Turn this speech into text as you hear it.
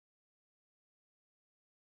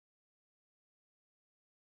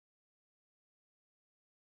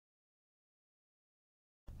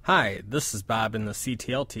Hi, this is Bob in the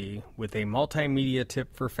CTLT with a multimedia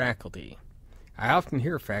tip for faculty. I often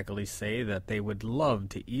hear faculty say that they would love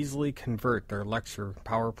to easily convert their lecture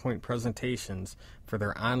PowerPoint presentations for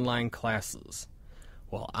their online classes.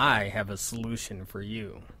 Well, I have a solution for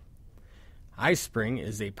you. iSpring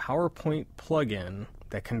is a PowerPoint plugin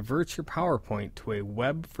that converts your PowerPoint to a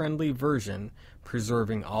web-friendly version,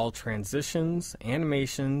 preserving all transitions,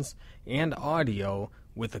 animations, and audio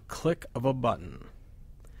with a click of a button.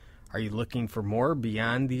 Are you looking for more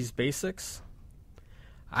beyond these basics?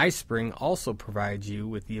 iSpring also provides you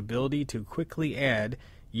with the ability to quickly add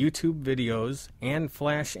YouTube videos and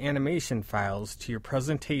Flash animation files to your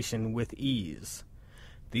presentation with ease.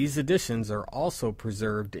 These additions are also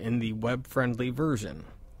preserved in the web-friendly version.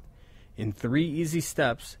 In 3 easy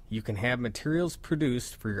steps, you can have materials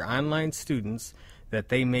produced for your online students that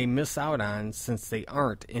they may miss out on since they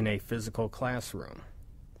aren't in a physical classroom.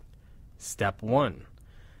 Step 1.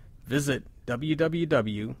 Visit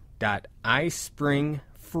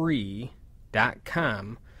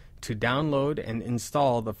www.ispringfree.com to download and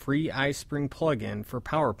install the free iSpring plugin for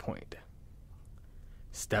PowerPoint.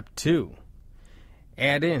 Step 2.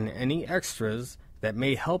 Add in any extras that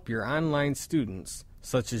may help your online students,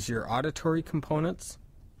 such as your auditory components,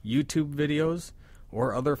 YouTube videos,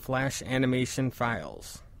 or other Flash animation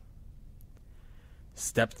files.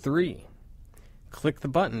 Step 3. Click the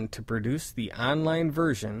button to produce the online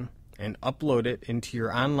version and upload it into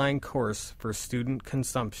your online course for student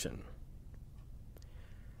consumption.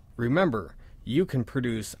 Remember, you can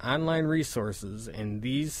produce online resources in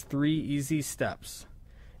these 3 easy steps.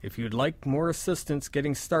 If you'd like more assistance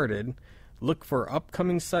getting started, look for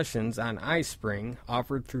upcoming sessions on iSpring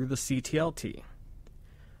offered through the CTLT.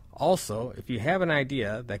 Also, if you have an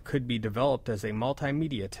idea that could be developed as a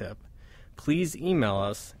multimedia tip, please email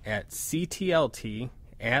us at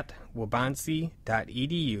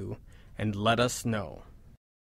ctlt@waubonsee.edu and let us know.